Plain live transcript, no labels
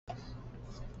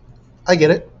I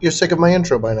get it. You're sick of my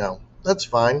intro by now. That's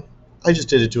fine. I just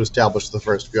did it to establish the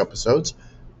first few episodes.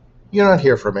 You're not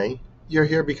here for me. You're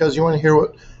here because you want to hear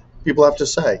what people have to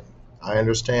say. I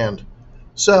understand.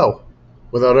 So,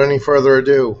 without any further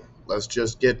ado, let's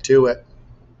just get to it.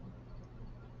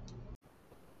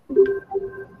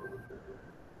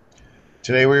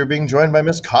 Today we are being joined by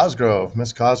Miss Cosgrove.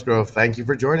 Miss Cosgrove, thank you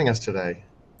for joining us today.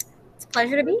 It's a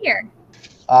pleasure to be here.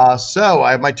 So,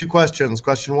 I have my two questions.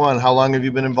 Question one, how long have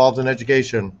you been involved in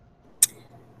education?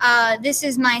 This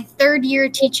is my third year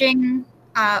teaching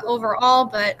overall,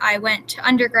 but I went to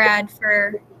undergrad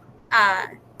for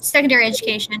secondary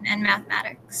education and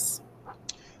mathematics.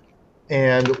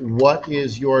 And what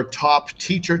is your top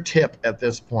teacher tip at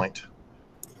this point?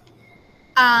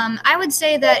 I would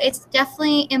say that it's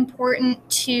definitely important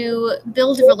to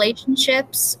build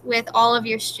relationships with all of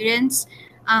your students.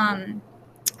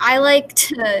 I like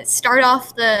to start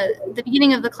off the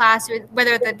beginning of the class,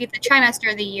 whether that be the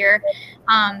trimester or the year,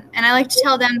 and I like to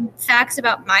tell them facts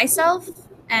about myself,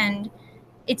 and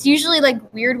it's usually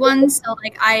like weird ones. So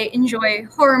like I enjoy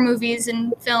horror movies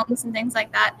and films and things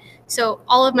like that. So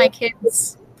all of my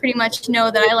kids pretty much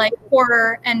know that I like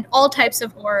horror and all types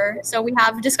of horror. So we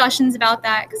have discussions about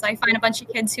that because I find a bunch of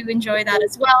kids who enjoy that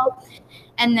as well.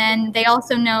 And then they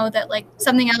also know that like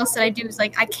something else that I do is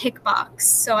like I kickbox.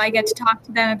 So I get to talk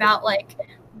to them about like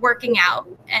working out,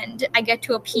 and I get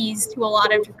to appease to a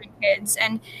lot of different kids.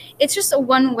 And it's just a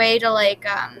one way to like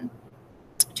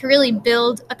to really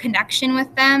build a connection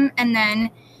with them, and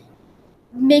then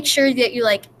make sure that you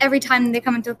like every time they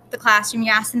come into the classroom,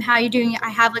 you ask them how you're doing. I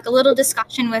have like a little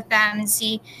discussion with them and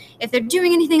see if they're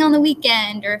doing anything on the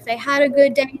weekend or if they had a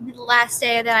good day the last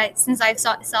day that since I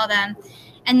saw them.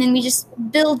 And then we just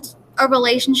build a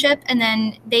relationship, and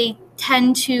then they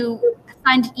tend to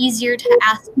find it easier to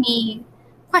ask me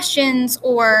questions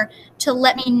or to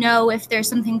let me know if there's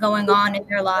something going on in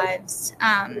their lives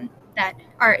that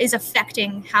is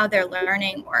affecting how they're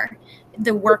learning or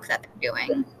the work that they're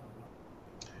doing.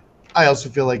 I also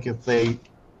feel like if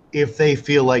they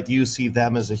feel like you see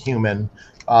them as a human,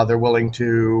 they're willing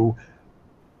to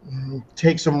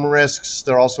take some risks.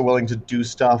 They're also willing to do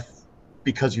stuff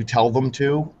because you tell them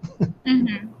to,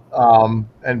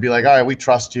 and be like, all right, we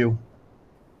trust you.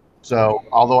 So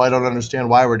although I don't understand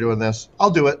why we're doing this, I'll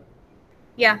do it.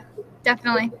 Yeah,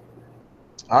 definitely.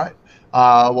 All right.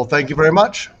 Well, thank you very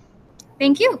much.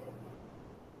 Thank you.